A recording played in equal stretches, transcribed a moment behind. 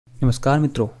Namaskar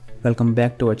Mitro, welcome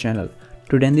back to our channel.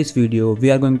 Today in this video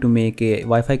we are going to make a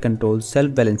Wi-Fi controlled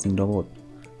self-balancing robot.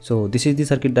 So this is the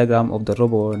circuit diagram of the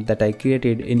robot that I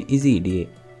created in EasyEDA.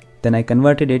 Then I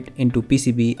converted it into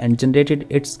PCB and generated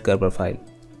its Gerber file.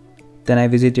 Then I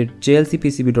visited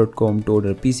jlcpcb.com to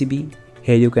order PCB.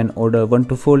 Here you can order 1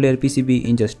 to 4 layer PCB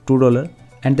in just $2,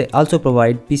 and they also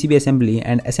provide PCB assembly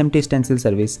and SMT stencil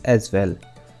service as well.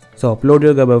 So upload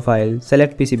your Gerber file,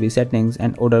 select PCB settings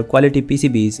and order quality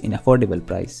PCBs in affordable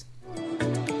price.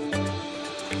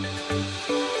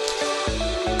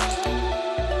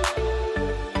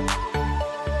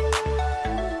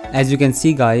 As you can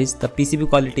see guys, the PCB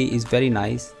quality is very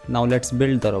nice. Now let's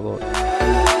build the robot.